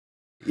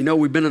You know,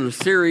 we've been in a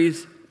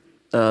series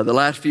the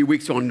last few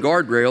weeks on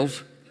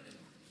guardrails.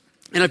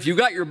 And if you've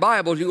got your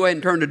Bibles, you go ahead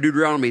and turn to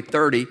Deuteronomy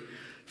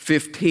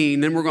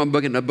 30:15. Then we're going to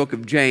look in the book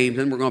of James.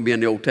 Then we're going to be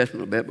in the Old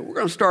Testament a bit. But we're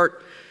going to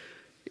start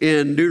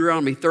in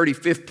Deuteronomy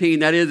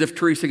 30:15. That is, if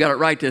Teresa got it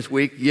right this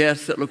week.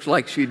 Yes, it looks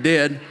like she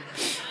did.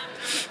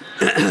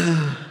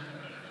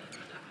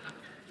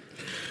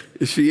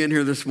 Is she in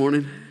here this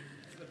morning?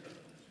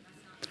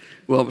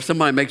 Well,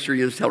 somebody make sure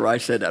you just tell her I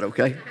said that,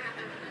 okay?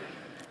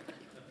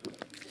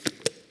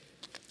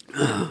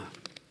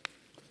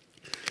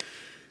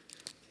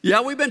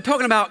 Yeah, we've been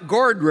talking about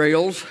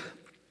guardrails,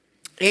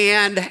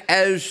 and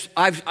as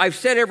I've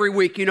said every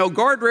week, you know,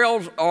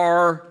 guardrails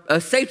are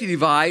a safety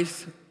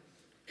device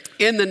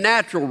in the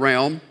natural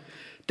realm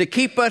to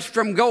keep us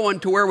from going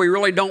to where we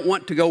really don't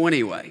want to go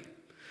anyway.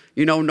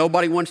 You know,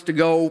 nobody wants to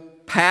go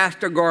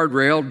past a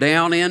guardrail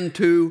down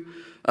into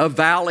a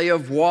valley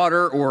of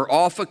water or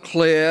off a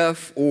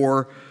cliff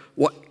or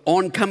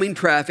oncoming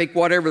traffic,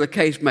 whatever the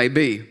case may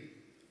be.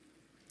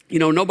 You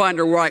know, nobody in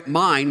their right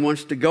mind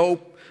wants to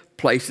go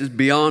places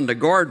beyond a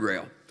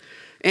guardrail.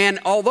 And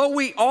although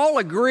we all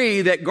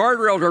agree that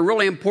guardrails are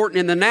really important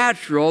in the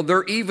natural,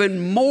 they're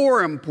even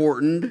more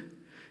important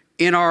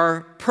in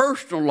our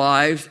personal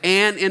lives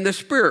and in the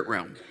spirit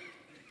realm.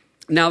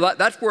 Now,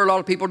 that's where a lot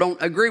of people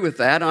don't agree with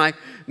that. And I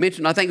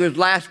mentioned, I think it was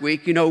last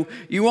week, you know,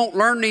 you won't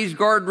learn these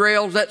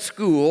guardrails at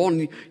school,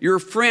 and your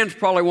friends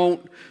probably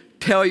won't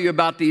tell you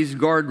about these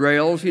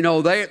guardrails. You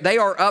know, they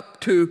are up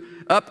to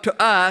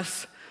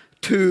us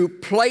to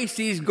place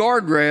these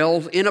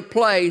guardrails in a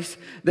place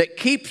that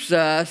keeps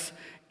us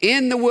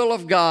in the will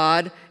of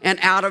God and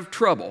out of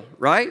trouble,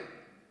 right?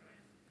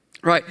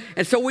 Right.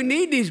 And so we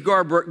need these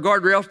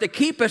guardrails to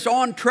keep us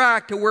on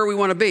track to where we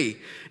want to be.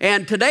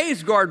 And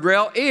today's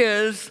guardrail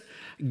is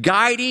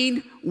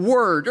guiding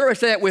words. Everybody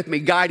say that with me,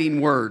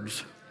 guiding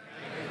words.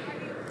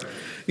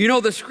 You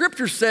know, the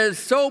scripture says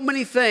so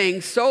many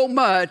things, so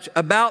much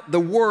about the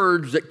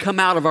words that come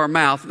out of our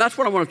mouth. And that's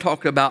what I want to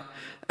talk about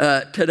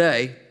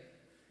today.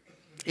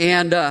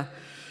 And,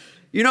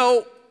 you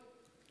know,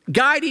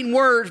 guiding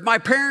words, my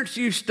parents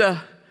used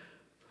to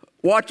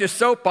watch a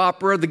soap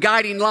opera, The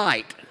Guiding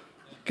Light.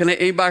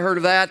 Anybody heard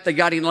of that? The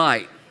Guiding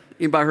Light.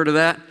 Anybody heard of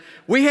that?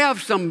 We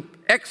have some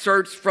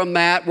excerpts from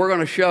that we're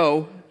going to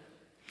show.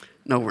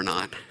 No, we're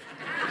not.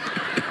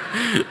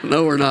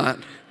 No, we're not.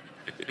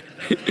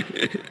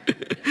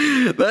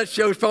 That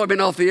show's probably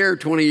been off the air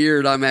 20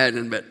 years, I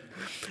imagine. But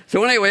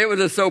so anyway, it was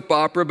a soap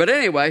opera. But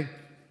anyway,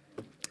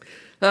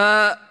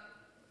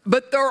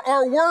 but there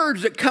are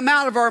words that come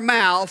out of our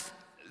mouth.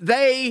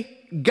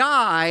 They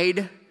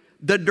guide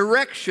the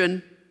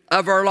direction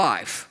of our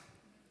life.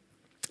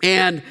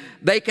 And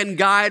they can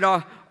guide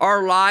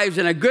our lives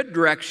in a good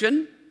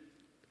direction.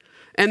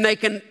 And they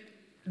can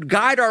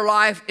guide our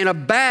life in a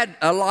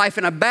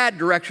bad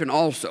direction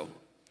also.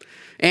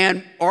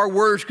 And our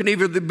words can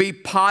either be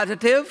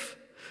positive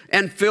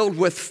and filled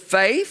with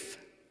faith,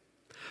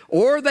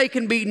 or they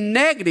can be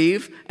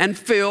negative and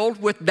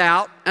filled with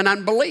doubt and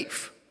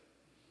unbelief.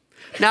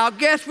 Now,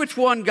 guess which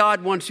one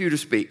God wants you to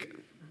speak?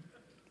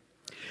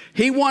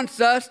 He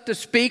wants us to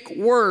speak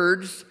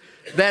words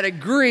that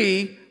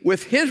agree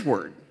with His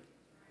word,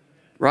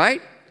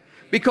 right?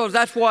 Because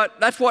that's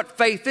what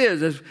faith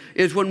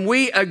is when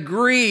we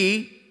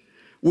agree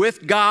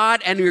with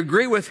God and we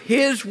agree with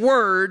His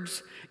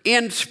words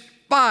in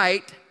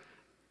spite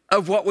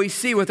of what we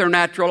see with our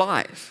natural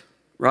eyes,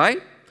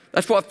 right?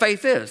 That's what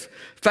faith is.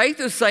 Faith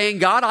is saying,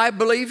 God, I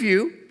believe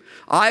you.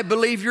 I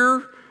believe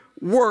your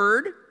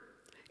word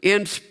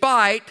in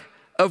spite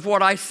of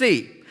what I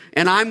see.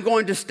 And I'm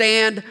going to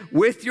stand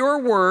with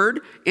your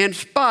word in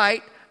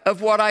spite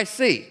of what I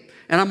see.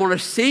 And I'm going to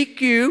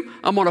seek you.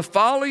 I'm going to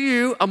follow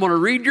you. I'm going to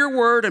read your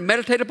word and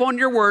meditate upon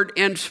your word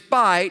in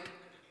spite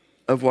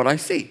of what I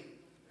see.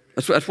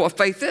 That's what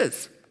faith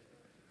is.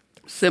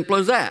 Simple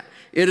as that.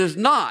 It is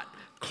not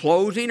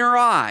closing our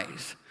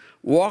eyes,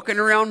 walking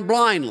around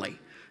blindly,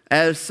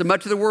 as so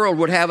much of the world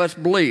would have us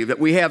believe, that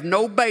we have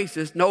no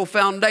basis, no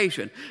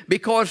foundation.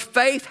 Because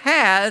faith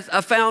has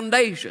a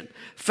foundation.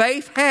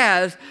 Faith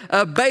has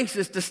a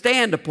basis to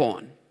stand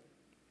upon.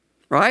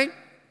 Right?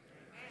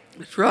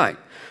 That's right.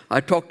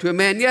 I talked to a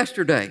man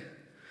yesterday,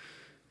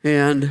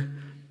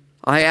 and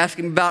I asked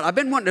him I've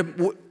been wanting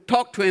to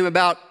talk to him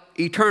about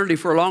eternity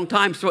for a long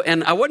time,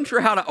 and I wasn't sure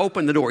how to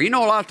open the door. You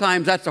know, a lot of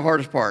times that's the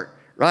hardest part,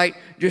 right?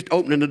 Just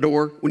opening the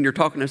door when you're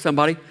talking to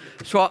somebody.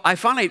 So I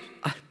finally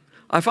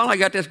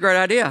got this great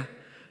idea,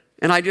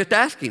 and I just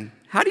asked him,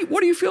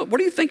 what do you feel? What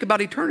do you think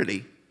about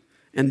eternity?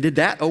 And did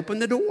that open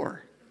the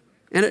door?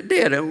 And it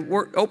did. It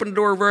opened the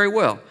door very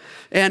well.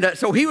 And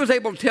so he was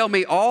able to tell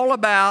me all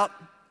about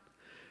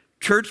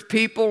church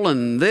people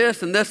and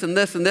this and this and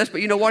this and this.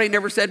 But you know what? He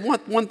never said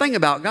one thing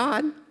about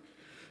God.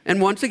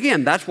 And once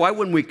again, that's why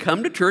when we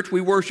come to church,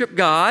 we worship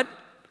God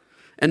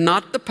and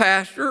not the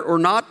pastor or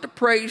not the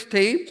praise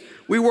team.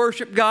 We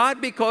worship God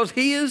because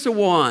He is the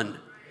one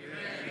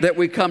that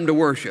we come to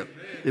worship.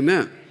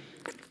 Amen.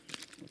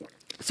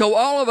 So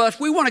all of us,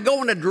 we want to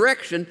go in a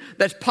direction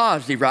that's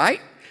positive,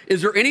 right?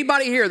 Is there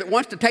anybody here that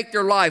wants to take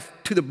their life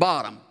to the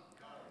bottom?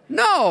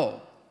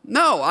 No.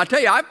 I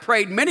tell you, I've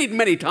prayed many,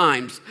 many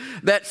times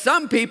that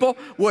some people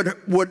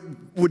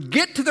would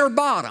get to their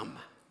bottom,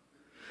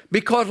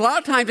 because a lot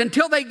of times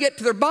until they get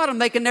to their bottom,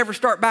 they can never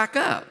start back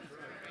up.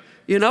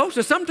 You know,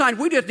 so sometimes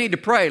we just need to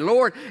pray,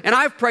 Lord, and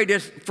I've prayed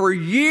this for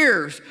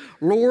years,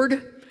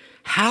 Lord,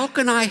 how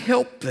can I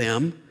help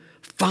them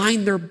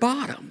find their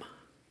bottom?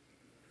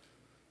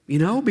 You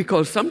know,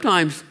 because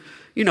sometimes,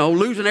 you know,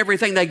 losing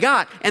everything they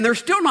got, and they're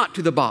still not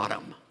to the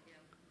bottom.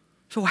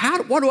 So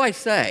what do I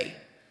say?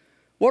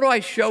 What do I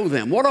show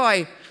them? What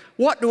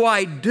do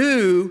I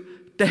do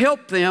to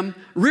help them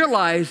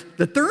realize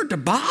that they're at the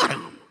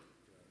bottom?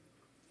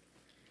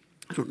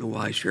 I don't know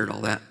why I shared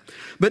all that.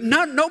 But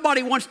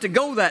nobody wants to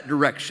go that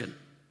direction.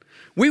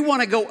 We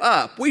want to go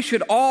up. We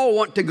should all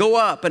want to go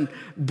up and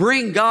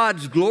bring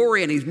God's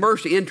glory and His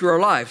mercy into our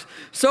lives.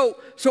 So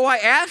I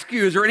ask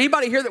you, is there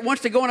anybody here that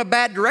wants to go in a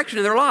bad direction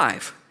in their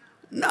life?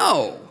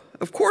 No,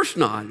 of course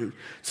not.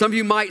 Some of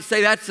you might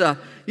say that's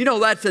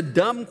a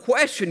dumb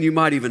question, you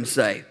might even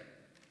say.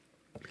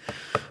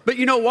 But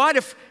you know what?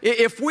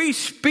 If we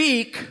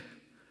speak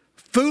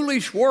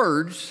foolish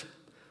words,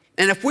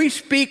 and if we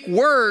speak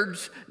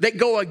words that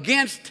go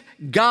against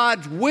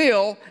God's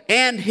will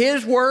and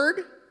His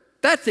word,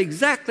 that's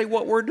exactly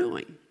what we're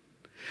doing.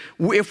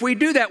 If we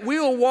do that, we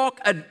will walk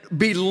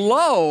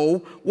below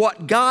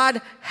what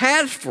God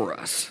has for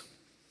us.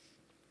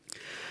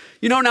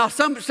 You know, now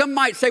some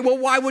might say, well,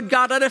 why would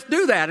God let us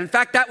do that? In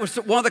fact, that was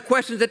one of the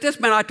questions that this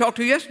man I talked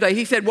to yesterday.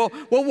 He said, well,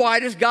 why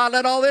does God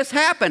let all this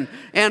happen?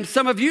 And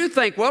some of you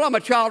think, well, I'm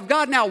a child of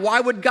God now. Why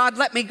would God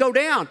let me go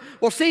down?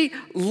 Well, see,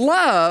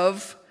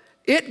 love,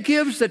 it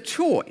gives a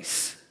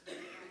choice.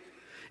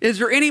 Is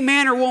there any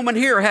man or woman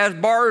here who has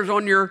bars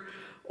on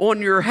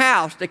your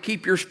house to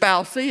keep your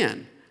spouse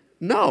in?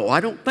 No,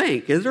 I don't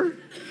think. Is there?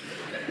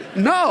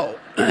 No.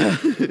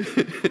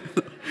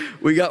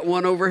 We got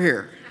one over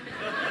here.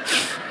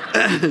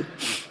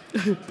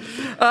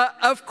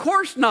 Of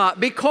course not,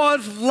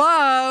 because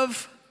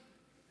love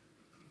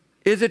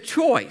is a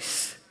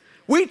choice.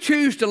 We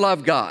choose to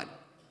love God.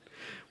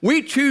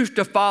 We choose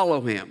to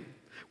follow Him.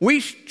 We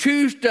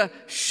choose to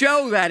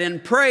show that in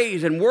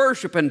praise and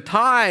worship and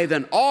tithe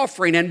and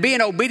offering and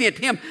being obedient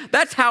to Him.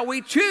 That's how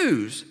we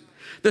choose.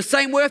 The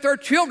same way with our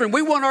children.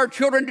 We want our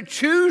children to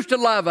choose to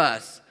love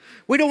us.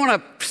 We don't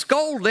want to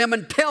scold them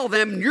and tell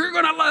them, you're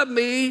going to love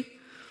me.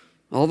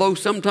 Although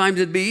sometimes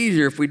it'd be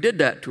easier if we did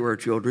that to our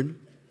children.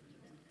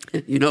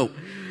 You know,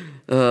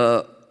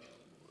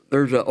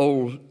 there's an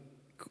old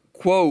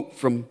quote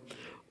from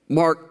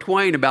Mark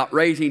Twain about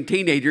raising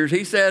teenagers.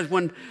 He says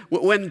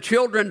when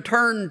children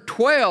turn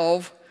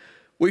 12,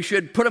 we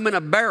should put them in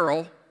a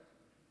barrel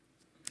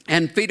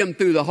and feed them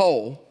through the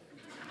hole.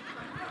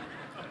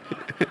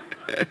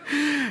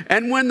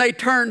 And when they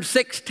turn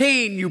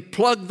 16, you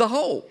plug the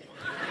hole.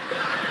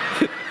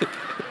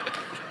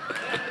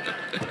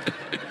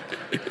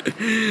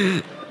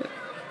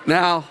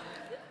 Now,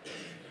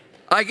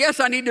 I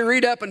guess I need to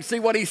read up and see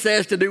what he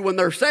says to do when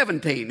they're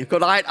 17,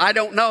 because I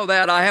don't know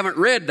that. I haven't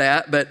read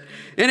that. But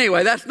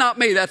anyway, that's not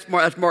me. That's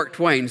Mark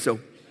Twain.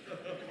 So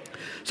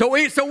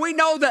we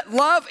know that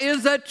love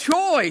is a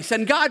choice,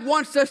 and God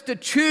wants us to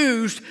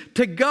choose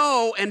to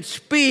go and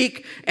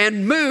speak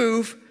and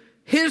move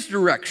His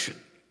direction.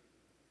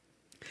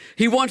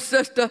 He wants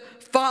us to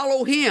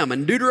follow Him.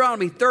 In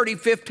Deuteronomy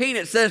 30:15,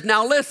 it says,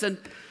 now listen.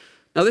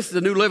 Now, this is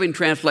a New Living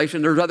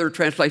Translation. There's other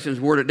translations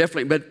word it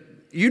differently, but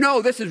you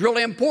know this is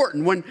really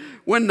important.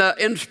 When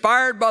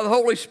inspired by the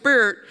Holy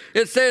Spirit,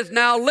 it says,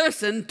 now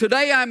listen,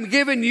 today I'm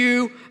giving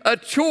you a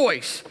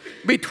choice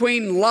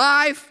between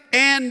life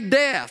and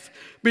death,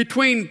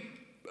 between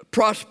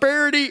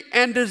prosperity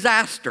and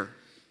disaster.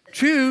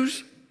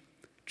 Choose.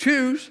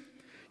 You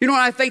know,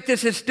 I think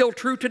this is still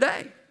true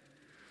today.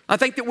 I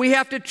think that we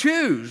have to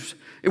choose.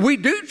 We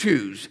do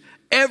choose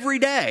every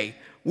day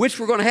which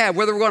we're going to have,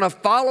 whether we're going to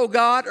follow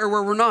God or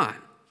whether we're not.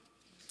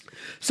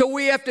 So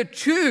we have to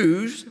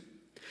choose,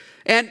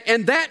 and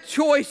that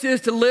choice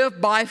is to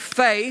live by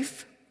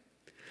faith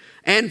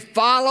and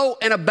follow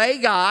and obey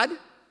God,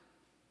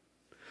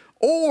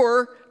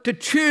 or to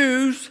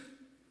choose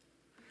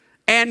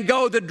and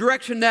go the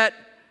direction that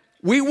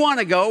we want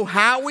to go,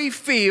 how we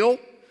feel,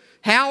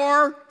 how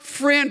our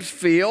friends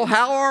feel,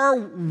 how our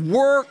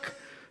work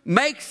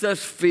makes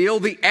us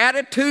feel, the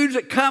attitudes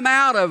that come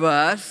out of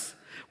us.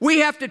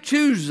 We have to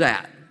choose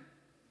that.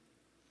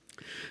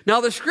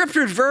 Now, the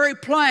scripture is very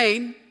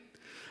plain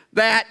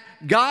that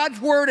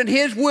God's word and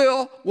His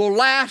will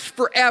last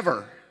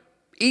forever,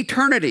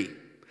 eternity.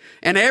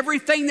 And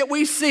everything that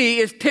we see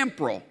is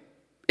temporal.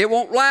 It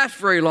won't last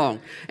very long.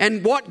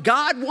 And what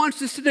God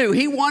wants us to do,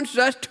 He wants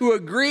us to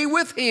agree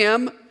with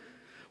Him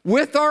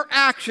with our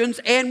actions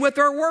and with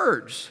our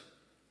words.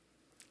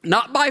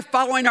 Not by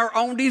following our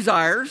own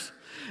desires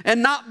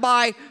and not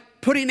by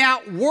putting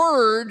out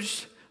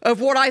words of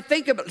what I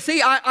think about.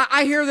 See,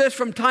 I hear this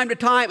from time to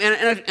time,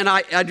 and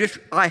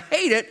I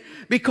hate it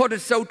because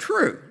it's so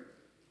true.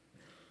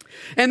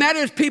 And that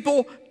is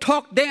people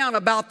talk down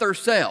about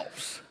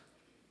themselves.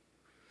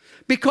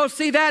 Because,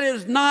 see, that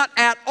is not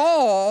at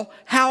all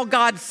how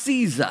God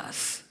sees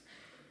us.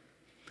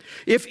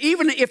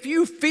 Even if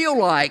you feel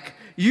like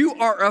you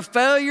are a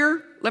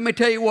failure, let me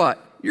tell you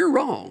what, you're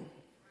wrong.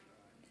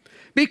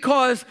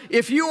 Because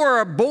if you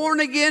are a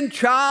born-again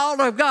child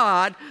of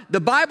God,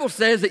 the Bible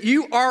says that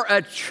you are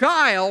a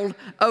child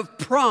of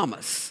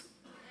promise.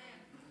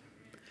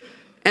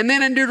 And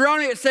then in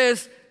Deuteronomy it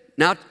says,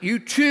 now you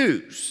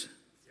choose.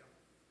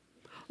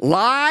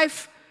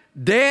 Life,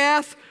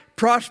 death,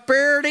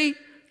 prosperity,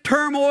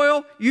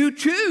 turmoil, you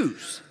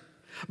choose.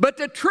 But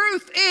the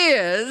truth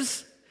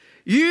is,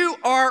 you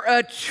are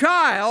a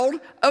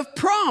child of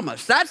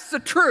promise. That's the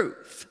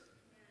truth.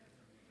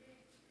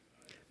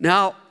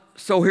 Now,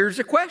 so here's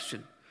the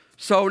question.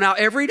 So now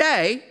every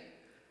day,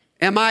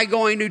 am I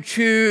going to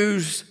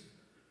choose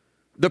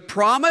the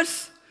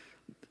promise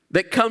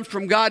that comes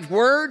from God's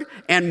word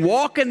and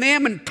walk in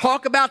them and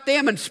talk about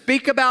them and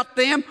speak about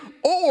them?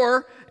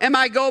 Or am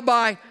I go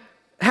by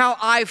how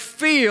I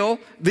feel,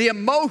 the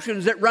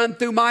emotions that run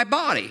through my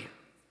body?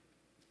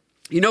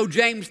 You know,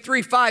 James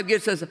 3:5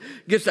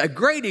 gives a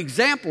great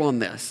example on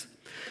this.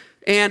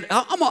 And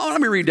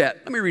let me read that.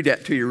 Let me read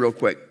that to you real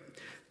quick.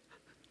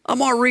 I'm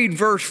going to read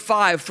verse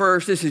 5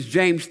 first. This is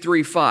James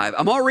 3:5.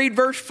 I'm going to read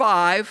verse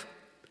 5,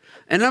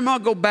 and then I'm going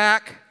to go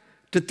back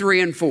to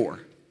 3 and 4.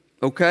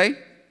 Okay?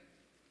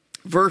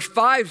 Verse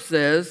 5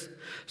 says,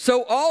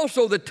 so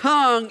also the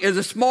tongue is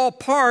a small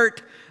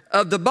part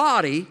of the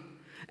body,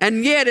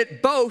 and yet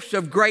it boasts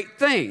of great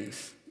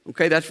things.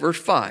 Okay, that's verse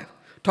 5.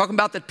 Talking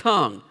about the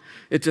tongue.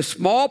 It's a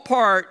small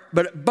part,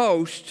 but it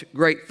boasts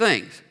great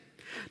things.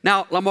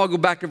 Now, I'm going to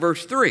go back to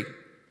verse 3.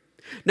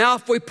 Now,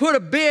 if we put a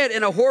bit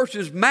in a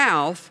horse's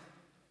mouth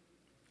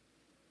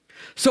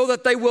so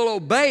that they will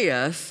obey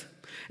us,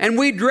 and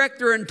we direct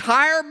their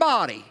entire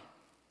body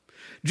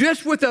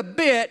just with a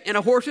bit in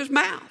a horse's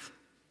mouth.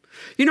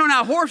 You know,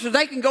 now horses,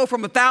 they can go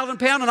from 1,000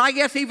 pounds and I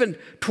guess even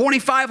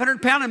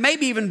 2,500 pounds and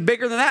maybe even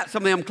bigger than that,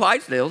 some of them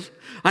Clydesdales.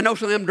 I know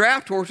some of them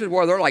draft horses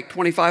where they're like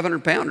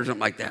 2,500 pounds or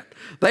something like that.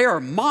 They are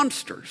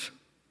monsters.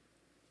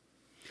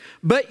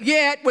 But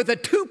yet, with a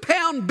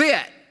 2-pound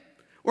bit,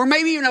 or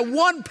maybe even a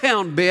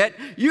 1-pound bit,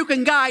 you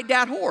can guide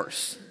that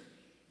horse.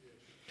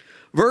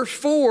 Verse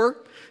 4,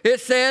 it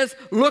says,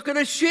 look at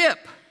a ship.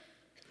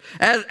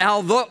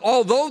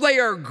 Although they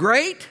are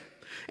great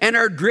and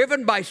are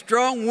driven by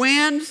strong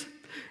winds,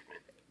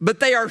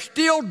 but they are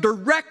still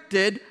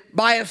directed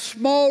by a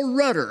small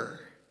rudder.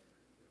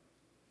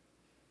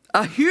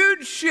 A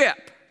huge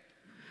ship,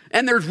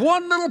 and there's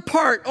one little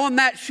part on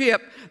that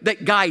ship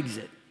that guides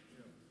it.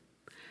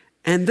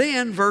 And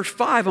then verse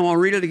 5, I'm going to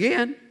read it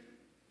again.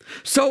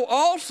 So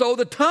also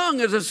the tongue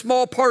is a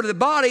small part of the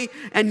body,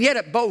 and yet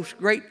it boasts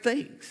great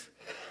things.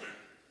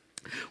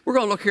 We're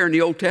going to look here in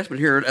the Old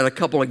Testament here at a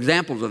couple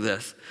examples of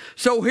this.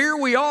 So here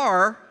we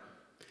are.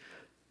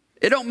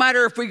 It don't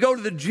matter if we go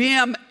to the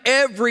gym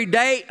every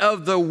day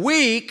of the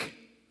week.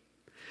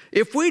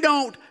 If we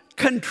don't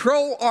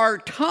control our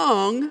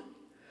tongue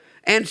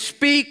and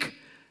speak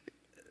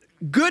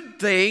good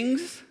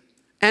things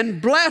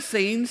and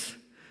blessings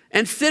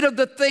instead of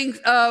the things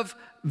of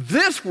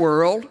this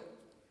world,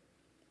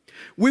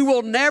 we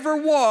will never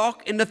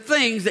walk in the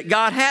things that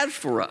God has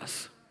for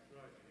us.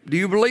 Do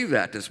you believe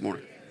that this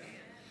morning?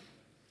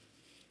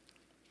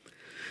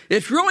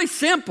 It's really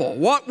simple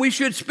what we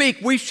should speak.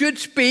 We should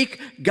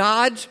speak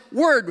God's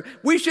word.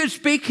 We should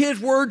speak his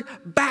word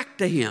back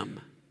to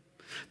him.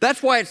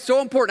 That's why it's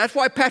so important. That's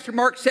why Pastor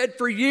Mark said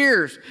for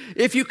years,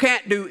 if you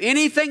can't do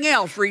anything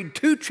else, read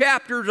 2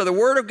 chapters of the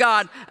Word of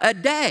God a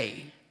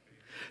day.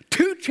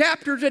 2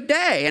 chapters a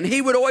day. And he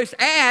would always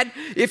add,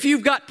 if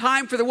you've got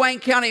time for the Wayne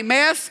County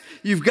Mess,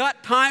 you've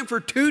got time for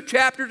 2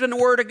 chapters in the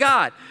Word of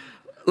God.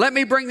 Let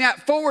me bring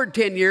that forward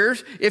 10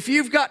 years. If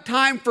you've got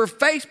time for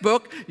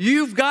Facebook,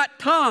 you've got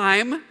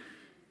time.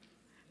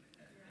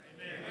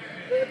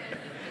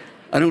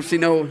 I don't see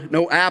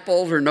no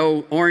apples or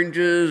no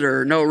oranges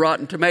or no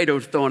rotten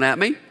tomatoes thrown at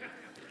me.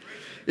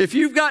 If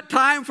you've got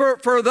time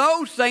for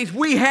those things,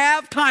 we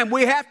have time.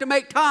 We have to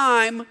make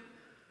time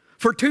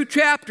for 2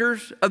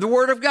 chapters of the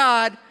Word of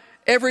God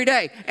every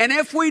day. And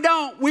if we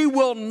don't, we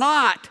will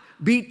not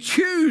be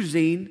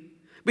choosing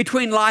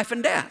between life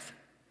and death.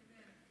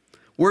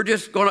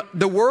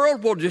 The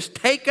world will just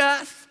take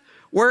us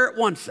where it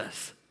wants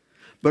us.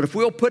 But if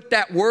we'll put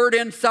that word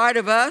inside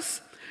of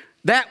us,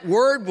 that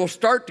word will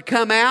start to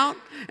come out.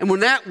 And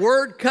when that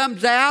word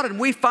comes out and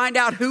we find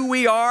out who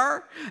we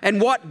are and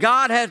what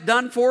God has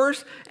done for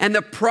us and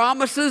the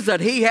promises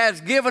that he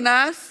has given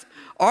us,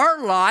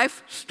 our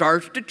life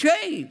starts to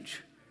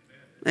change.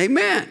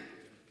 Amen.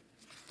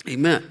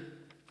 Amen.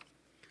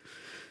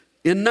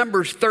 In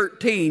Numbers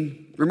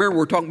 13, remember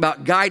we're talking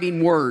about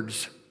guiding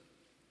words.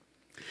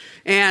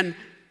 And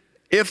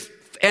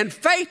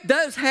faith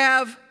does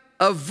have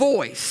a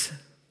voice.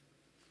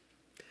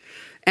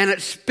 And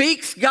it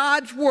speaks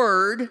God's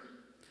word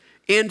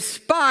in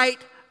spite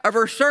of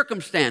her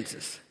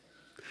circumstances.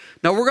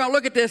 Now we're going to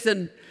look at this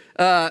in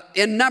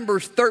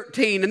Numbers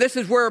 13. And this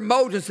is where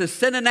Moses is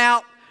sending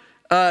out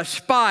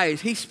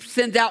spies. He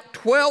sends out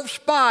 12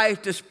 spies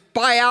to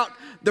spy out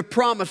the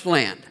promised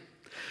land.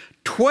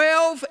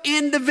 12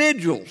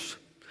 individuals,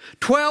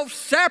 12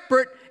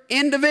 separate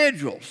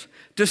individuals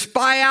to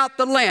spy out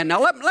the land.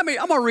 Now, I'm not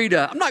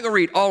going to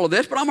read all of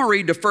this, but I'm going to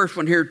read the first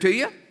one here to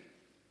you.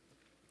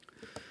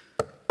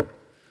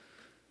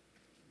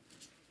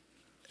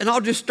 And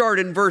I'll just start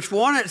in verse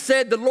 1. It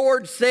said, the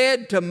Lord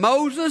said to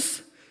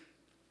Moses,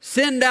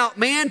 send out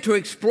men to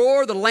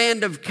explore the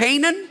land of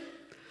Canaan,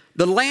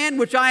 the land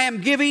which I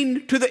am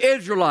giving to the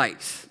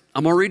Israelites.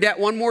 I'm going to read that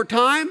one more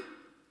time.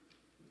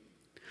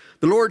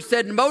 The Lord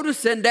said to Moses,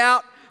 send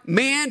out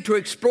men to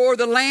explore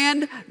the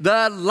land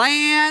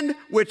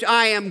which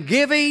I am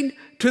giving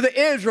to the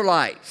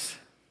Israelites.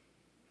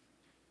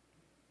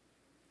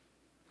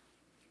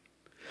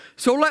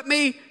 So let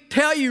me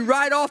tell you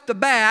right off the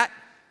bat,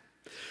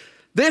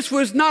 this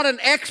was not an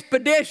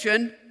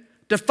expedition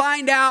to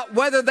find out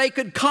whether they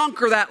could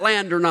conquer that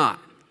land or not.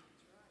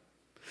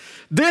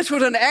 This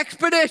was an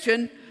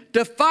expedition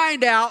to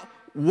find out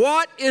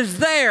what is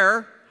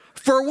there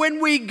for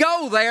when we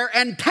go there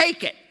and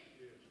take it.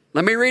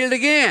 Let me read it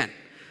again.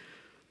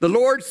 The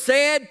Lord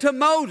said to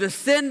Moses,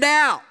 send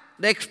out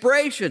the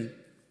exploration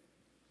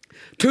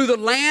to the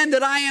land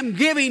that I am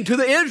giving to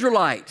the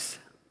Israelites.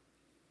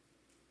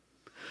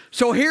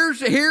 So here's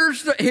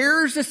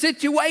the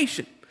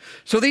situation.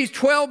 So these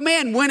 12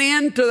 men went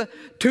into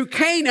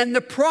Canaan,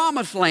 the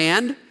promised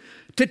land,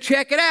 to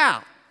check it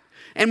out.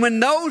 And when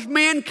those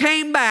men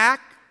came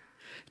back,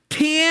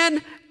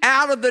 10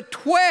 out of the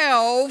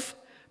 12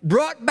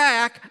 brought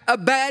back a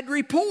bad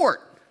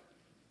report.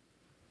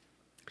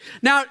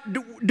 Now,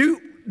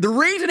 the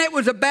reason it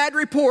was a bad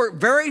report,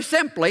 very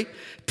simply,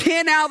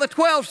 10 out of the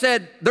 12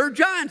 said, there are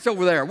giants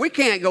over there. We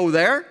can't go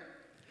there.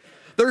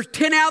 There's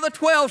 10 out of the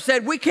 12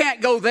 said, we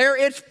can't go there.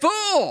 It's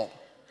full.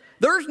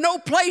 There's no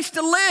place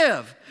to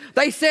live.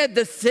 They said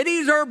the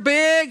cities are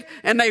big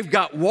and they've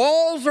got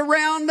walls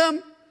around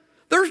them.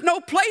 There's no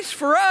place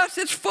for us.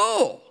 It's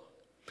full.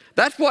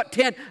 That's what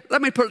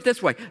let me put it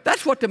this way.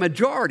 That's what the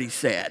majority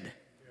said.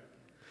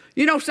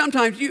 You know,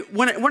 sometimes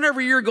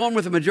whenever you're going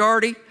with a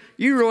majority,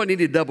 you really need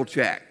to double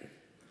check.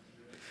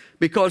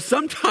 Because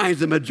sometimes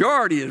the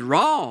majority is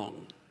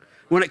wrong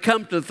when it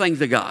comes to the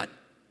things of God.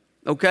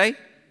 Okay?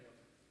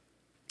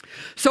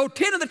 So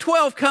 10 of the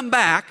 12 come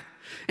back.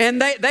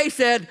 And they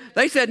said,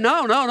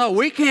 no,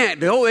 we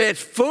can't do it.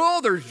 It's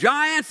full. There's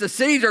giants. The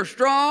cities are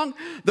strong.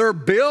 They're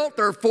built.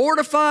 They're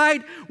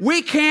fortified.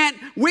 We can't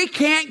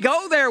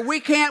go there.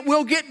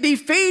 We'll get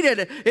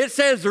defeated. It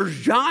says there's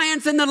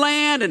giants in the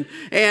land.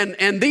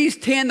 And these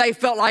 10, they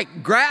felt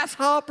like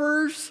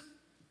grasshoppers.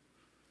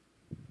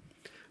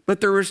 But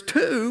there was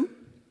 2.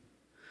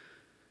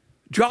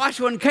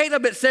 Joshua and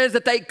Caleb, it says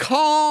that they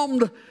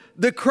calmed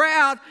the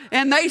crowd,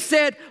 and they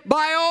said,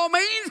 by all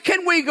means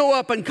can we go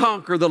up and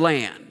conquer the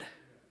land.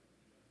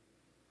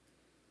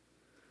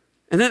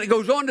 And then it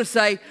goes on to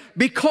say,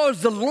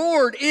 because the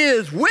Lord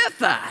is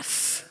with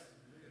us.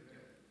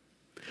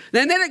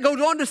 And then it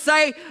goes on to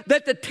say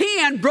that the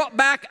 10 brought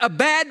back a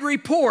bad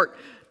report.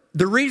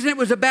 The reason it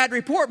was a bad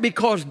report,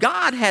 because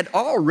God had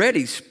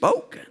already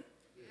spoken.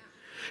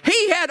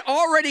 He had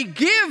already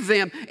given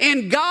them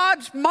in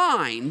God's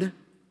mind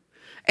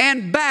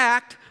and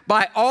backed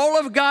by all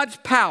of God's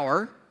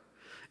power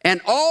and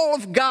all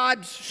of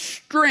God's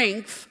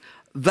strength,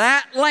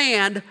 that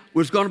land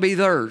was going to be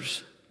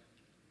theirs.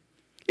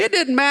 It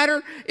didn't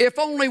matter if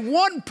only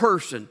one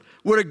person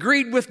would have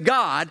agreed with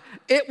God,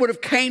 it would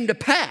have came to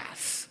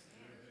pass.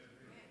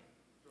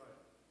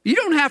 You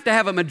don't have to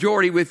have a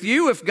majority with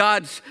you if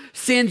God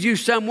sends you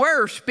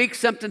somewhere or speaks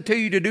something to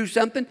you to do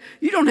something.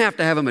 You don't have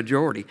to have a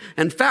majority.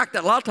 In fact,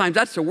 a lot of times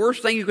that's the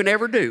worst thing you can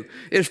ever do,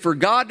 is for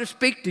God to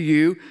speak to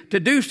you to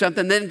do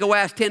something, then go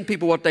ask 10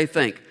 people what they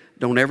think.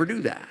 Don't ever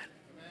do that.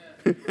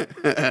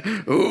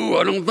 Oh,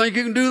 I don't think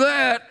you can do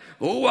that.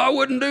 Oh, I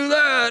wouldn't do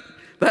that.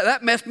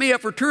 That messed me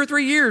up for 2 or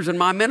 3 years in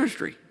my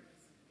ministry.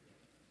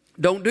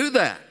 Don't do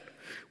that.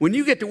 When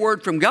you get the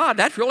word from God,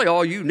 that's really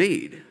all you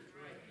need.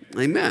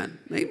 Amen.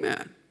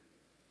 Amen.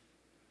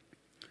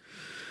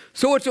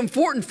 So it's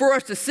important for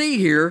us to see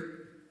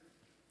here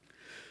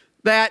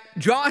that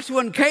Joshua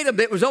and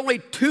Caleb, it was only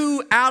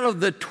 2 out of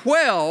the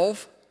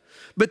 12,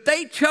 but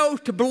they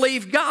chose to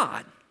believe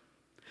God.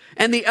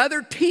 And the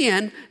other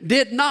 10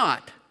 did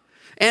not.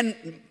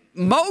 And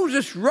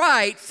Moses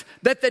writes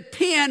that the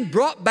 10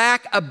 brought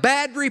back a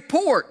bad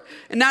report.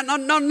 And now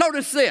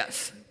notice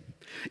this.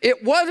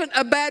 It wasn't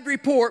a bad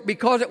report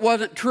because it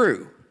wasn't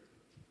true.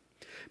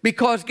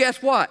 Because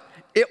guess what?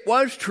 It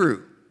was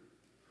true.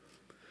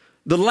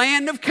 The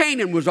land of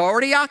Canaan was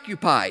already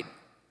occupied.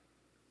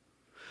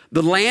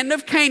 The land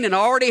of Canaan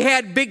already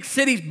had big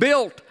cities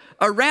built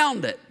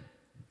around it.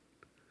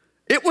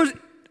 It was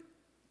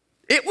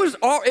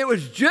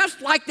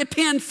just like the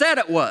 10 said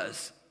it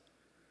was.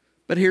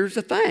 But here's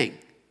the thing.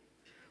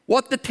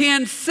 What the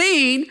 10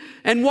 seen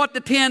and what the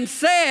 10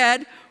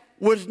 said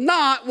was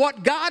not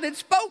what God had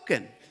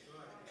spoken.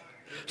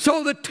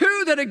 So the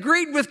 2 that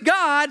agreed with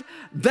God,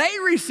 they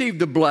received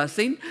the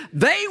blessing.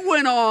 They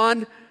went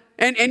on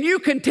And you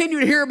continue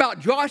to hear about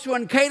Joshua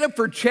and Caleb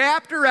for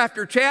chapter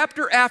after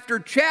chapter after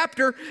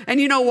chapter.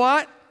 And you know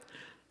what?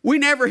 We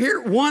never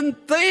hear one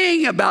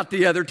thing about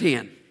the other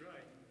 10.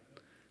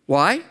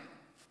 Why?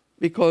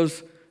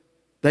 Because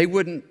they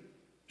wouldn't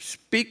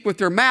speak with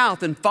their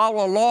mouth and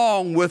follow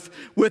along with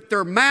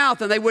their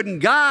mouth, and they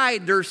wouldn't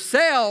guide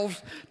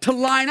themselves to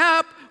line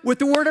up with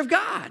the Word of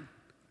God.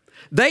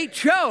 They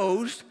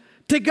chose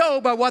to go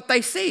by what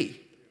they see.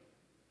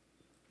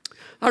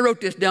 I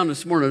wrote this down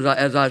this morning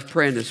as I was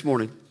praying this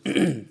morning.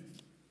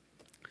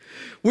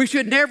 We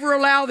should never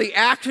allow the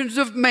actions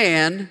of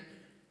man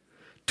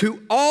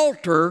to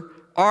alter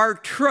our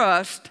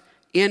trust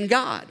in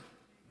God.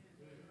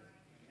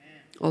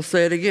 I'll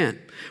say it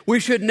again. We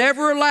should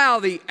never allow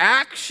the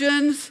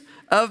actions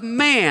of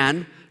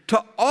man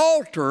to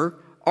alter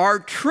our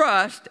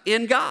trust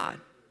in God.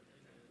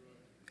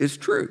 It's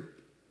true.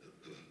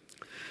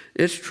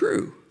 It's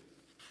true.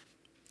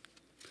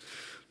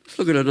 Let's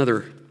look at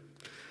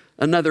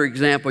another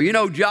example. You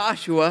know,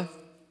 Joshua,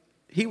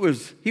 he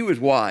was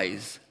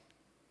wise.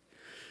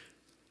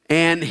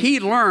 And he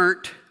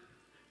learned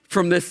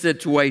from this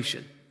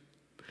situation.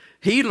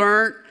 He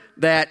learned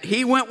that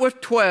he went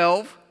with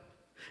 12,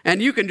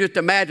 and you can just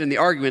imagine the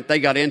argument they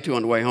got into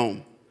on the way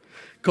home.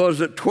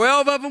 Because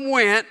 12 of them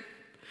went,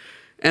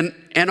 and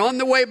on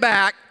the way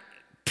back,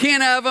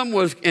 10 of them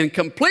was in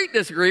complete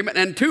disagreement,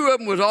 and 2 of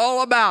them was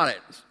all about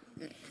it.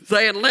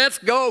 Saying, let's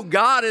go,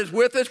 God is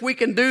with us, we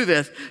can do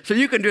this. So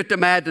you can just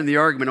imagine the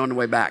argument on the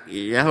way back.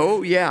 Yeah,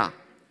 oh yeah.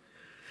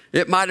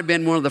 It might have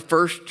been one of the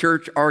first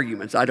church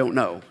arguments, I don't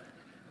know.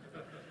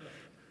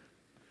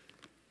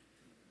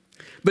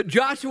 But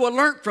Joshua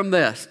learned from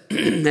this.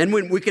 And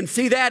when we can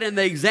see that in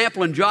the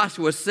example in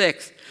Joshua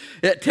 6.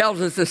 It tells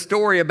us a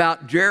story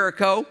about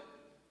Jericho.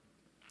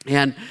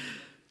 And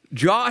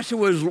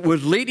Joshua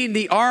was leading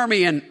the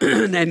army,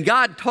 and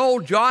God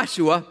told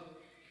Joshua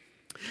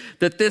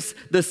that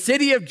the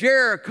city of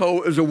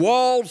Jericho is a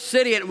walled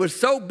city, and it was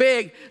so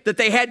big that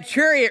they had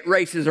chariot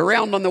races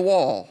around on the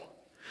wall.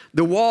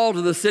 The walls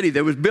of the city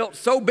that was built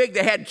so big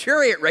they had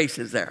chariot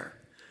races there.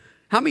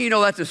 How many of you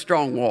know that's a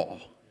strong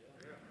wall?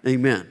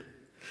 Amen.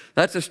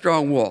 That's a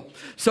strong wall.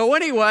 So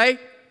anyway,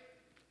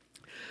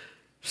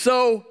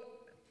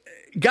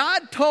 God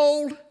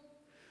told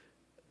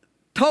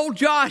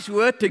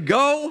Joshua to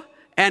go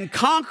and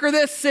conquer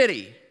this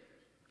city.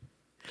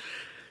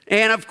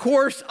 And of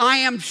course, I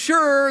am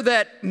sure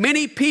that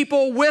many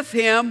people with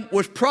him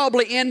was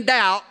probably in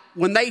doubt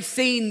when they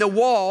seen the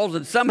walls,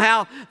 and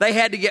somehow they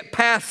had to get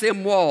past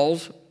them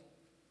walls.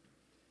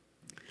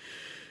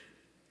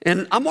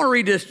 And I'm going to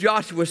read this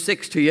Joshua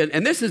 6 to you,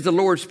 and this is the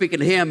Lord speaking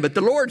to him. But the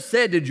Lord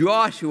said to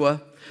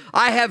Joshua,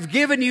 I have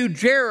given you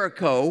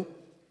Jericho,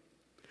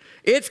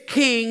 its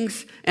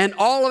kings, and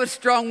all of its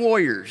strong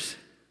warriors.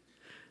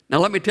 Now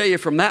let me tell you,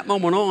 from that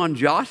moment on,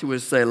 Joshua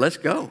said, let's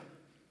go.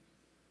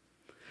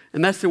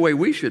 And that's the way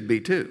we should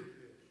be too.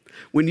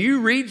 When you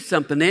read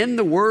something in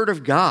the Word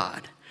of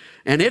God,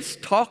 and it's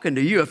talking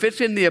to you, if it's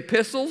in the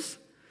epistles,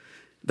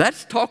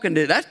 that's talking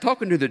to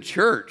the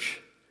church.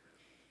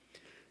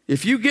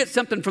 If you get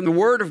something from the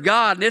Word of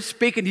God and it's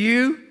speaking to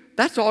you,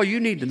 that's all you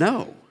need to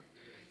know.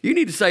 You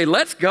need to say,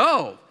 let's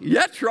go.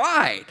 That's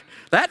right.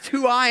 That's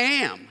who I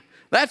am.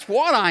 That's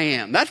what I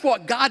am. That's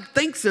what God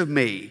thinks of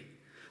me.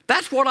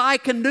 That's what I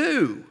can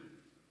do.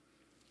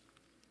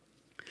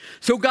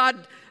 So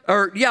God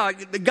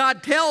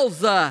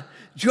tells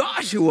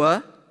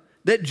Joshua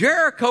that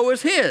Jericho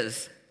is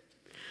his.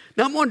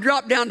 Now I'm going to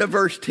drop down to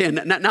verse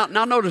 10.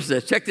 Now notice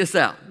this. Check this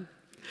out.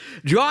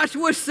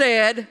 Joshua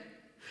said,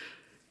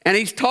 and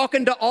he's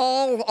talking to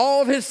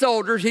all of his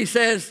soldiers. He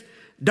says,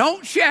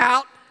 don't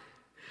shout.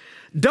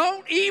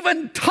 Don't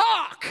even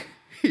talk.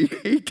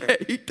 He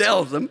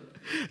tells them.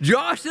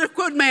 Joshua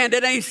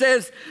commanded, and he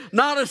says,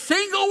 not a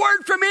single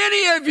word from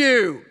any of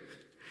you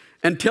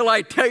until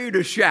I tell you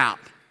to shout.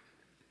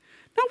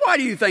 Now, why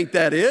do you think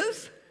that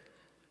is?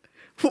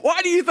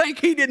 Why do you think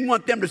he didn't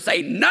want them to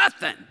say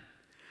nothing?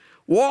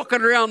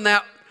 Walking around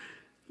that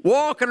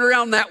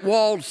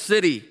walled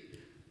city,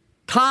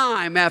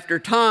 time after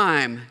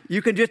time,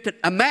 you can just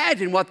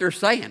imagine what they're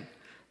saying.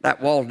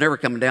 That wall's never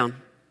coming down.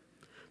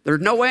 There's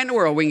no way in the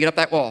world we can get up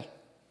that wall.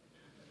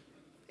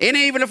 And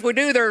even if we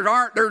do,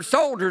 there's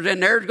soldiers in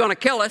there who's going to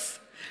kill us.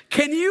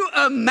 Can you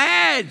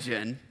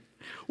imagine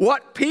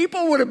what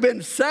people would have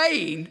been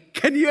saying?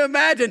 Can you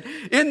imagine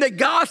in the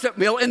gossip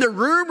mill, in the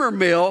rumor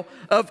mill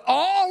of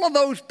all of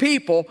those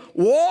people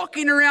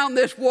walking around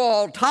this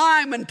wall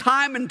time and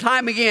time and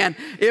time again,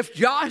 if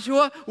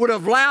Joshua would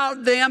have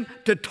allowed them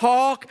to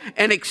talk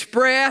and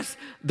express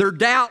their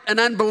doubt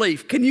and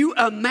unbelief? Can you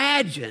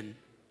imagine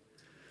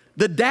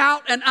the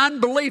doubt and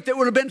unbelief that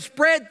would have been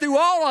spread through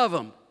all of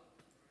them?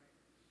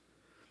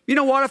 You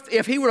know what?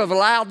 If he would have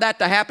allowed that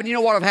to happen, you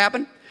know what would have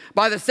happened?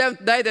 By the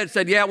 7th day, they'd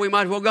said, yeah, we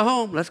might as well go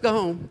home. Let's go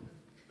home.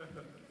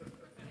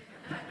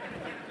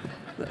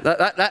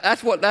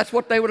 That's what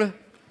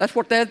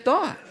they had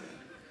thought.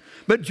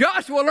 But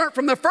Joshua learned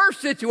from the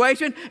first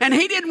situation, and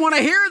he didn't want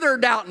to hear their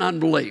doubt and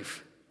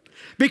unbelief.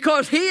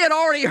 because he had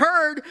already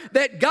heard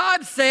that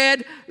God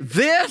said,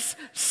 this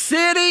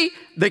city,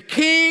 the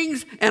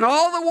kings, and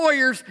all the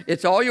warriors,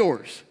 it's all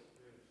yours.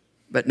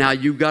 But now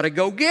you've got to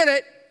go get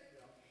it.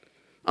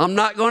 I'm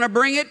not going to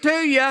bring it to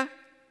you.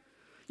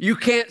 You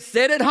can't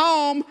sit at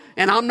home,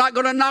 and I'm not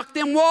going to knock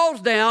them walls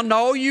down.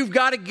 No, you've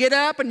got to get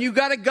up, and you've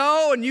got to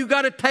go, and you've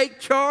got to take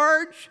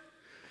charge,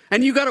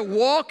 and you've got to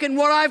walk in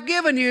what I've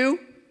given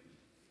you.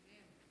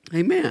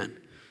 Amen.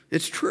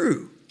 It's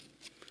true.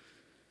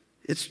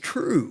 It's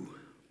true.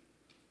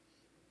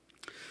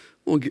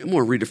 I'm going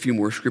to read a few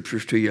more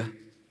scriptures to you,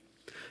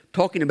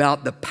 talking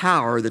about the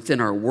power that's in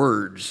our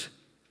words.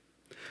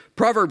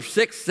 Proverbs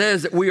 6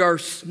 says that we are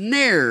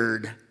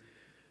snared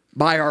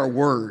by our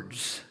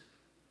words.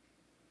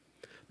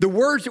 The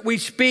words that we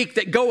speak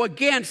that go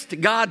against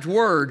God's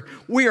word,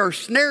 we are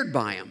snared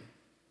by them.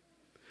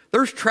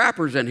 There's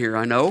trappers in here,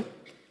 I know.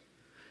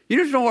 You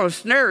just know what a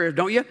snare is,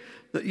 don't you?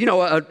 You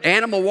know, an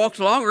animal walks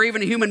along, or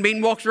even a human being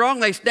walks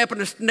along, they step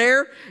in a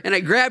snare, and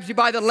it grabs you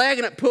by the leg,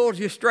 and it pulls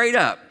you straight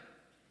up.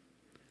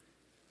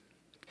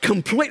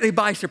 Completely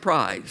by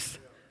surprise.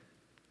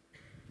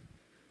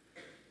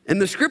 And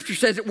the scripture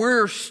says that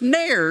we're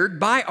snared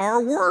by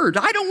our words.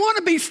 I don't want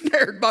to be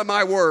snared by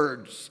my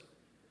words.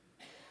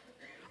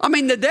 I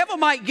mean, the devil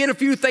might get a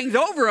few things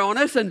over on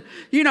us, and,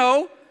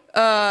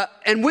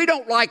 and we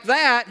don't like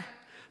that,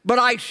 but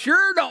I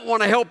sure don't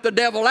want to help the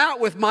devil out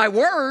with my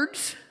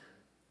words.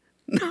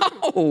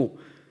 No.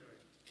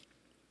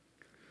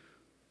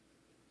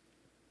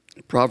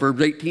 Proverbs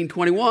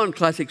 18:21,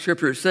 classic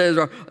scripture, it says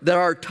that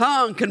our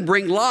tongue can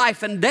bring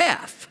life and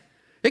death.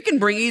 It can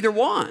bring either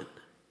one.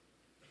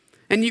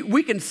 And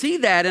we can see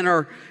that in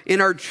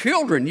our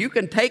children. You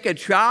can take a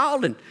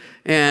child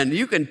and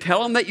you can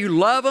tell them that you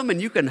love them,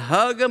 and you can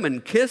hug them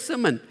and kiss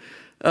them and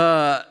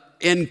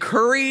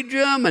encourage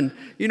them. And,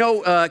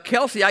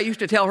 Kelsey, I used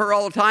to tell her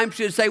all the time,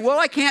 she'd say, well,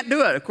 I can't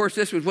do it. Of course,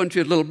 this was when she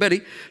was a little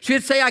bitty.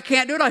 She'd say, I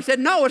can't do it. I said,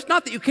 no, it's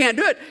not that you can't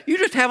do it. You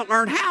just haven't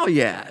learned how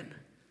yet.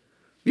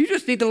 You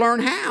just need to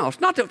learn how. It's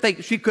not to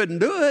think she couldn't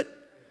do it.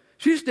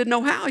 She just didn't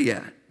know how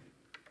yet.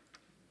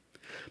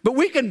 But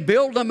we can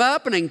build them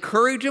up and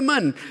encourage them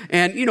and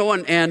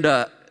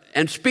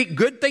speak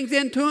good things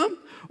into them.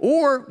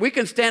 Or we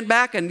can stand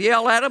back and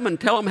yell at them and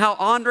tell them how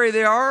ornery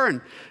they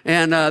are,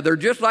 and they're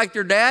just like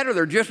their dad, or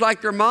they're just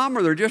like their mom,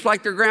 or they're just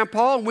like their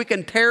grandpa, and we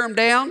can tear them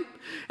down.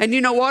 And you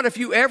know what? If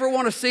you ever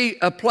want to see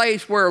a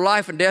place where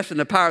life and death and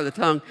the power of the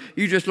tongue,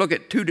 you just look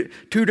at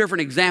two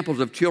different examples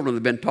of children that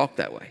have been taught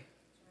that way.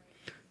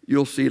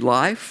 You'll see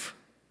life,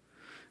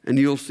 and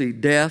you'll see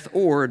death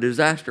or a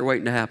disaster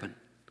waiting to happen.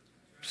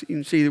 So you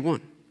can see either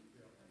one.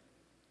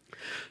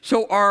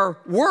 So our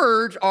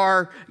words,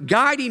 our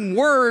guiding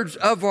words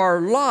of our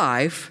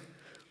life,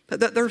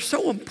 that they're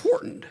so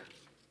important.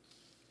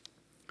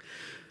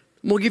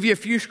 I'm going to give you a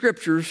few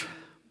scriptures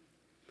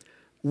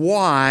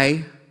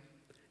more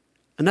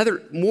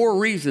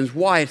reasons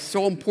why it's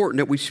so important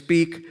that we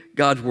speak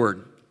God's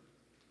word.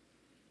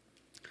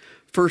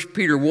 1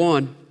 Peter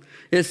 1,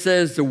 it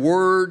says, the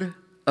word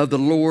of the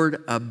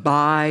Lord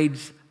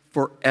abides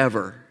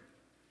forever.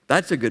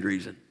 That's a good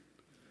reason.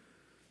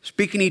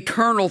 Speaking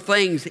eternal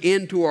things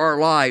into our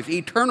lives,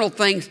 eternal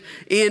things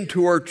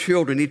into our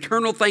children,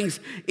 eternal things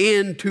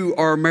into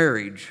our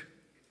marriage.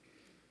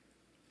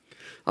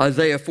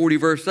 Isaiah 40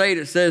 verse 8,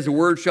 it says, the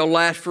word shall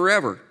last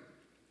forever.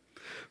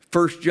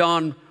 1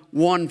 John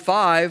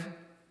 1:5,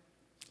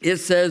 it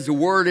says the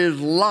word is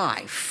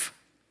life.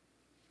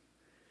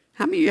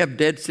 How many of you have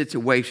dead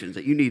situations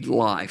that you need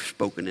life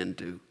spoken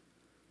into?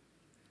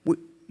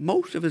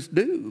 Most of us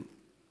do.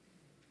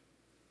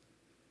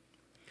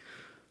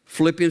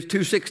 Philippians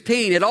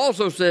 2:16, it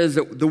also says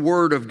that the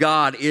word of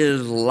God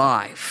is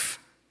life.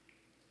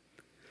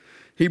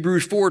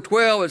 Hebrews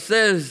 4:12, it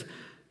says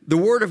the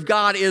word of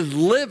God is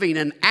living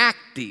and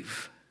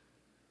active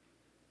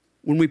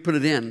when we put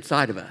it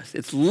inside of us.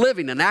 It's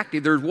living and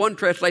active. There's one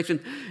translation,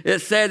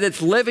 it says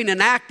it's living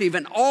and active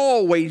and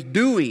always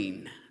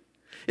doing.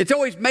 It's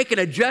always making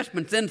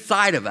adjustments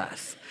inside of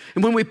us.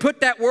 And when we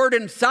put that word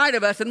inside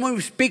of us and when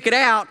we speak it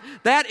out,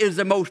 that is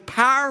the most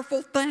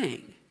powerful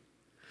thing.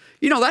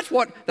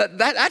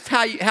 That's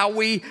how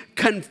we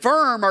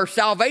confirm our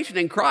salvation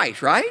in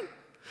Christ, right?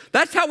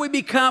 That's how we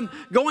become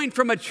going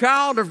from a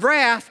child of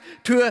wrath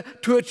to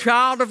a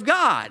child of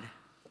God.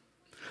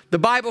 The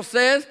Bible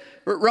says,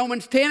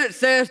 Romans 10, it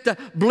says to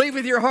believe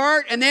with your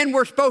heart, and then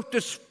we're supposed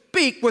to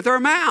speak with our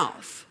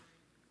mouth.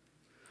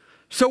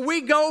 So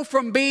we go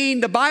from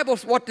being, the Bible,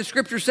 what the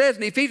scripture says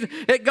in Ephesians,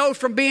 it goes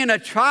from being a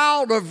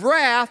child of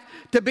wrath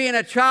to being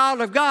a child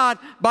of God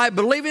by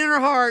believing in our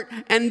heart,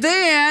 and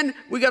then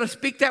we got to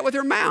speak that with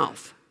our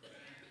mouth.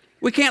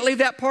 We can't leave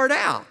that part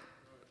out.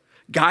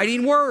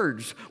 Guiding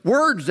words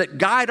that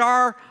guide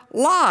our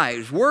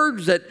lives,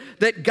 words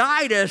that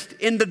guide us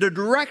into the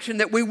direction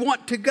that we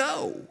want to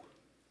go.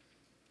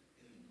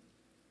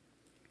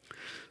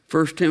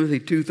 1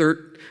 Timothy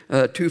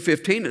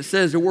 2:15, it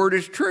says the word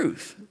is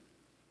truth.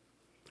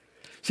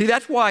 See,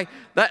 that's why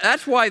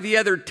the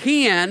other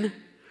 10,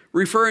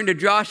 referring to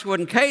Joshua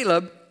and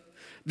Caleb,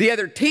 the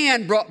other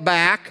 10 brought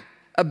back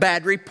a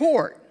bad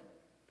report.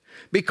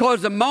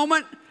 Because the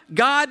moment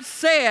God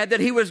said that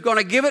he was going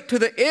to give it to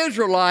the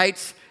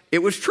Israelites, it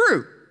was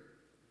true.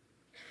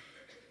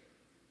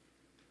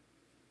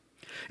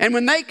 And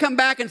when they come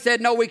back and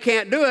said, no, we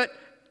can't do it,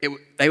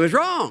 they was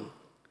wrong.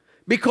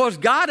 Because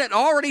God had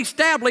already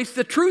established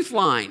the truth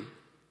line.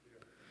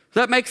 Does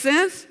that make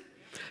sense?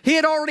 He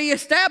had already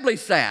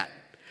established that.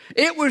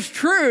 It was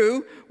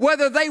true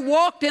whether they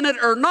walked in it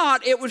or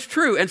not, it was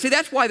true. And see,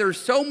 that's why there's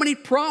so many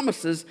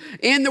promises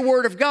in the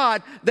Word of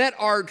God that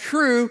are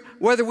true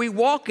whether we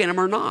walk in them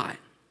or not.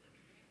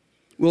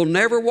 We'll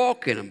never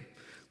walk in them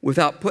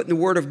without putting the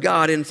Word of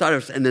God inside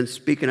of us and then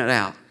speaking it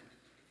out.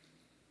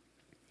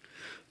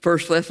 1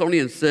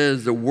 Thessalonians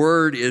says the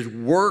Word is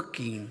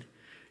working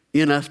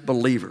in us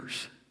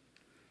believers.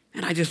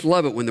 And I just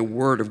love it when the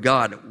Word of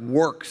God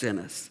works in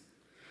us.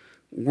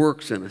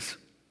 Works in us.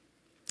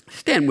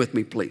 Stand with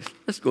me, please.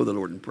 Let's go to the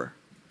Lord in prayer.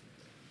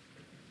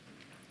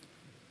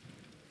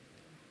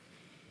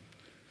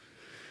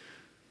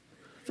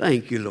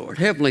 Thank you, Lord.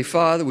 Heavenly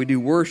Father, we do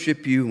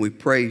worship you and we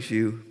praise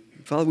you.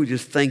 Father, we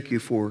just thank you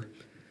for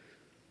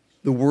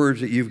the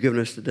words that you've given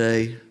us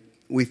today.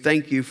 We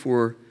thank you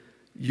for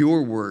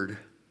your word,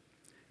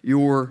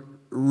 your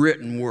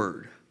written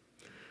word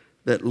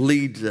that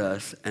leads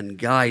us and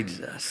guides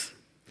us.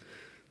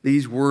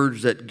 These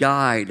words that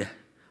guide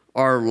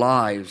our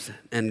lives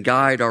and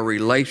guide our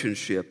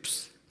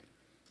relationships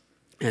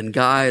and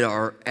guide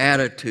our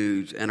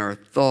attitudes and our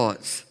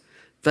thoughts.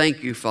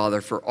 Thank you,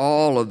 Father, for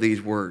all of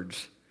these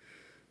words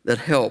that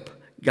help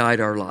guide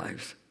our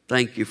lives.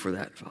 Thank you for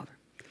that, Father.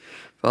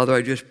 Father,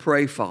 I just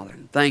pray, Father,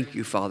 and thank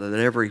you, Father,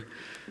 that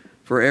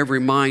for every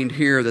mind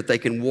here that they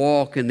can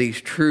walk in these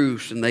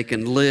truths and they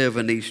can live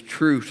in these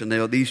truths,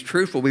 and these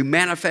truths will be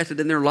manifested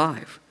in their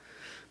life.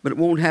 But it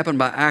won't happen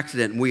by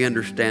accident, and we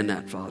understand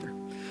that, Father.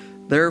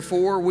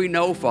 Therefore, we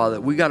know, Father,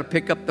 that we got to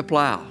pick up the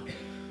plow.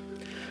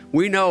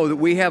 We know that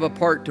we have a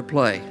part to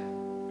play.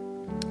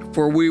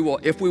 For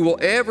if we will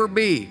ever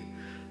be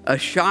a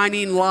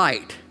shining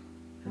light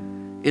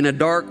in a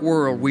dark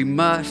world, we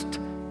must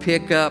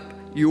pick up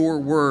your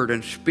word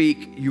and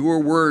speak your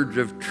words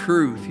of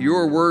truth,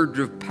 your words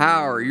of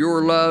power,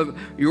 your love,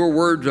 your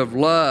words of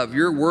love,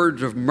 your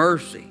words of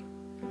mercy.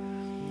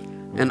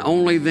 And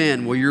only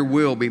then will your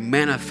will be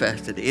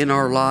manifested in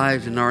our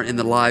lives and in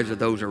the lives of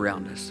those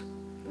around us.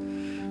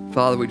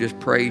 Father, we just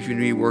praise you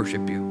and we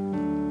worship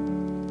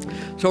you.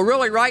 So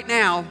really right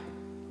now,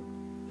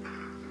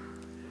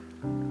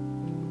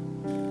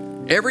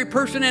 every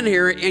person in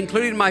here,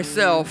 including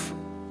myself,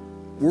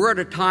 we're at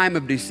a time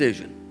of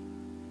decision.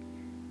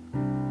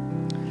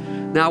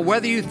 Now,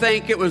 whether you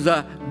think it was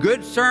a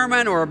good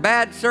sermon or a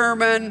bad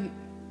sermon,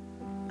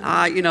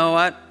 you know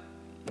what?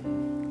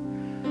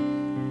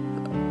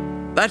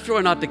 That's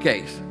really not the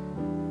case.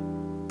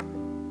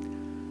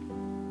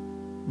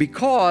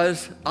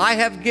 Because I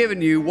have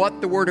given you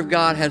what the Word of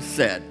God has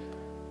said.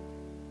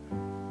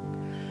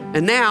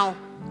 And now,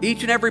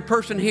 each and every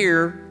person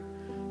here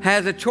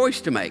has a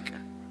choice to make.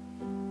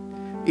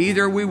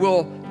 Either we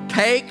will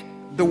take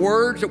the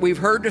words that we've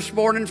heard this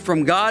morning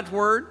from God's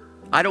Word.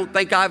 I don't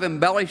think I've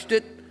embellished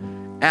it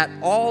at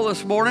all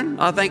this morning.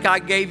 I think I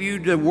gave you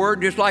the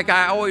Word just like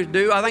I always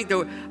do.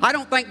 I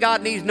don't think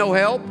God needs no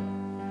help.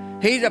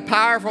 He's a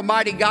powerful,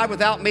 mighty God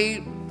without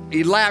me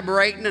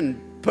elaborating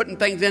and putting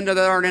things into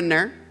that aren't in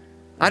there.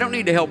 I don't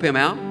need to help him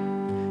out.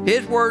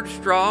 His word's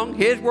strong.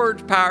 His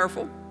word's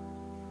powerful.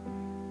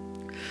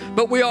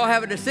 But we all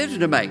have a decision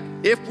to make.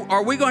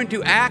 Are we going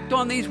to act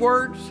on these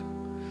words?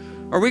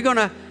 Are we going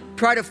to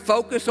try to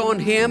focus on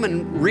him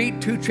and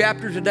read 2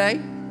 chapters a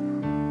day?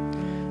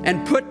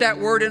 And put that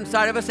word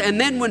inside of us. And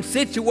then when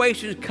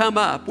situations come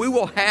up, we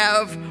will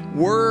have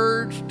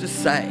words to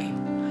say.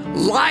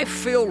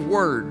 Life-filled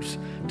words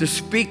to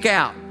speak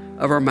out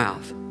of our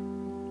mouth.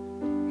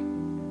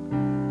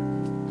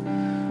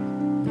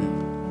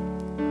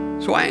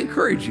 So I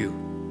encourage you,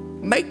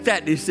 make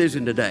that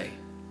decision today.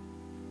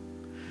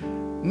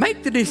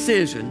 Make the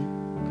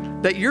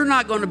decision that you're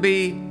not going to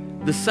be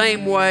the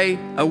same way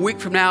a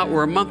week from now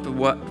or a month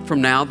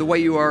from now the way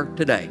you are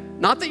today.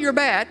 Not that you're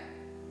bad.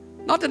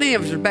 Not that any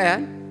of us are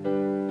bad.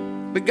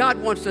 But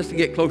God wants us to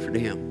get closer to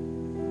him.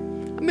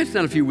 I mentioned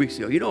that a few weeks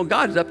ago. You know,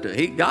 God's up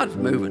to it. God's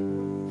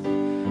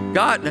moving.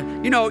 God,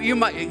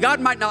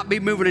 God might not be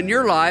moving in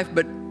your life,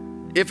 but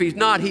if he's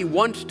not, he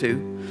wants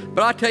to.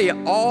 But I tell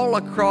you, all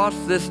across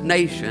this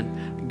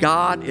nation,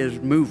 God is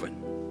moving.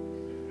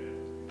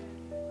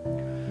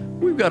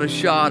 We've got a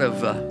shot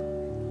of,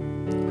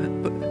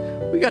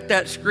 we got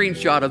that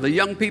screenshot of the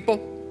young people.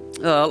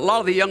 A lot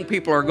of the young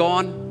people are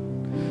gone.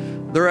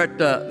 They're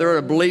at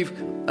a belief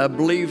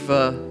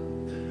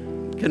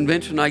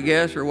convention, I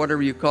guess, or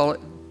whatever you call it.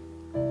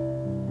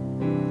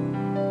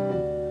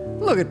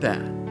 Look at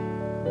that.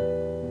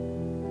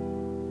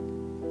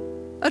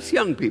 That's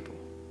young people.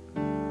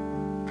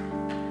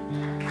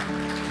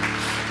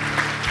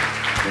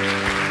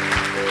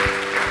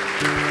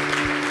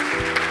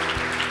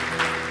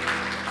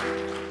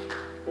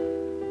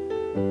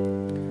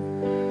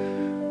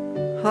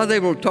 I was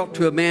able to talk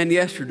to a man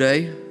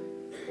yesterday,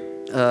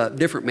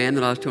 different man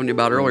that I was telling you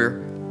about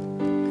earlier.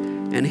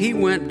 And he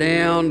went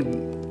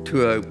down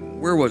to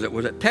where was it?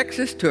 Was it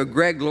Texas? To a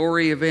Greg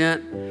Laurie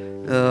event,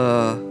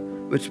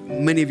 which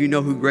many of you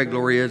know who Greg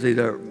Laurie is. He's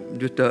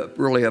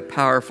really a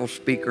powerful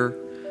speaker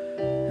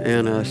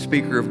and a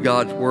speaker of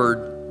God's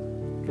Word.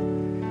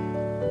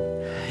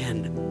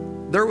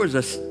 And there was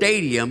a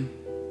stadium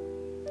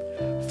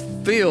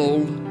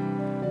filled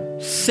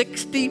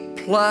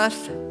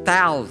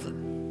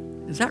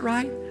 60,000+. Is that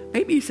right?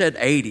 Maybe he said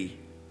 80.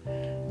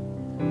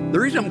 The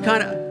reason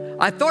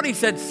I thought he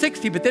said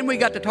 60, but then we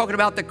got to talking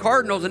about the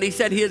Cardinals, and he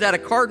said he was at a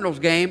Cardinals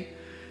game,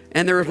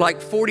 and there was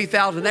like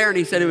 40,000 there, and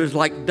he said it was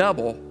like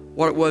double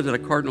what it was at a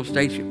Cardinal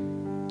stadium.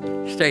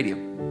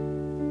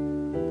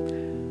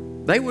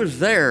 They was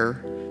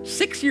there,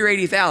 60 or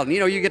 80,000. You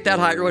know, you get that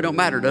high, it really don't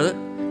matter, does it?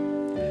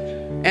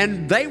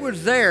 And they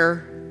was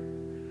there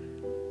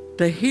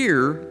to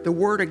hear the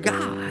Word of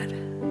God.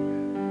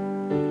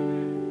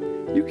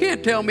 You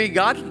can't tell me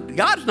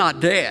God's not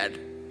dead.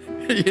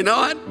 You know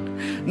what?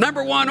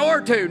 Number one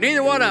or two,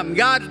 neither one of them.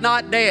 God's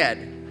not dead.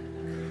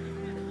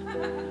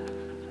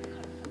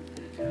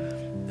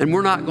 And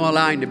we're not going to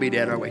allow him to be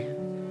dead, are we?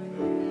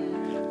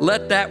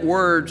 Let that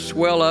word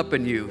swell up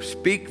in you.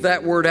 Speak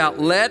that word out.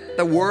 Let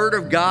the Word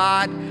of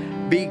God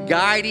be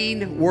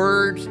guiding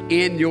words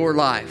in your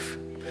life.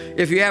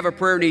 If you have a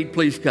prayer need,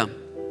 please come.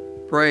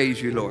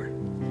 Praise you, Lord.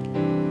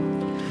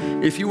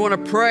 If you want to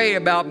pray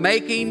about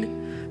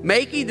making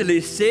the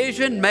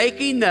decision,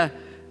 making the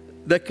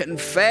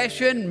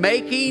confession,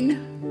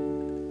 making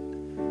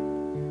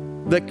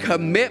the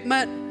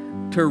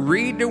commitment to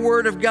read the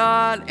Word of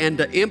God and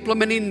to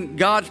implementing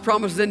God's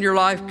promises in your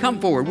life, come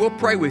forward. We'll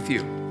pray with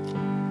you.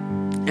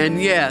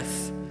 And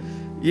yes,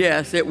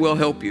 it will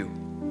help you.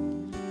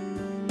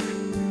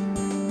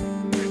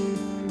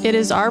 It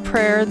is our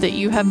prayer that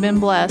you have been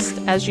blessed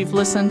as you've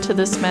listened to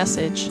this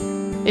message.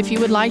 If you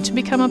would like to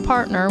become a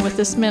partner with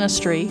this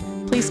ministry,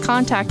 please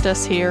contact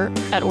us here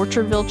at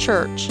Orchardville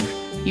Church.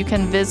 You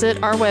can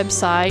visit our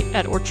website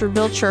at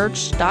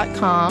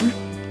orchardvillechurch.com,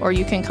 or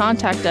you can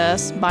contact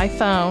us by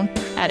phone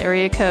at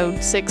area code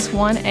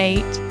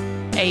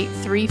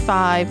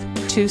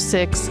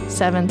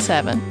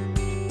 618-835-2677.